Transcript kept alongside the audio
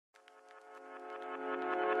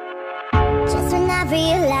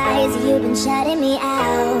They've been shouting me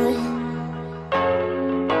out.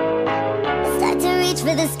 I start to reach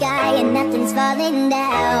for the sky and nothing's falling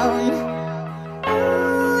down.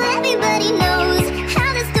 Ooh, everybody knows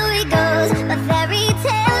how the story goes, but fairy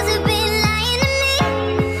tales have been lying to me.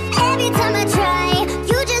 Every time I try,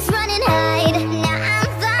 you just run and hide. Now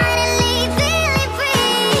I'm finally feeling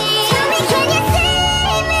free. Tell me, can you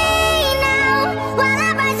see me now? While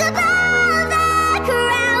I rise above the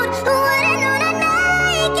crowd, who would've known I'd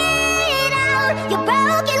make it out? Your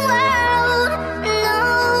broken world, no.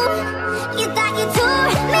 You thought you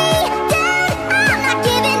tore me down. I'm not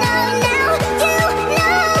giving up now, you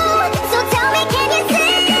know. So tell me, can you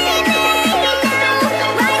see me now?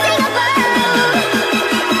 Rising above,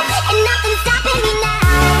 and nothing's stopping me now.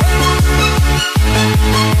 And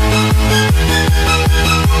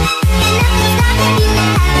nothing's stopping me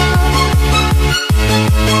now.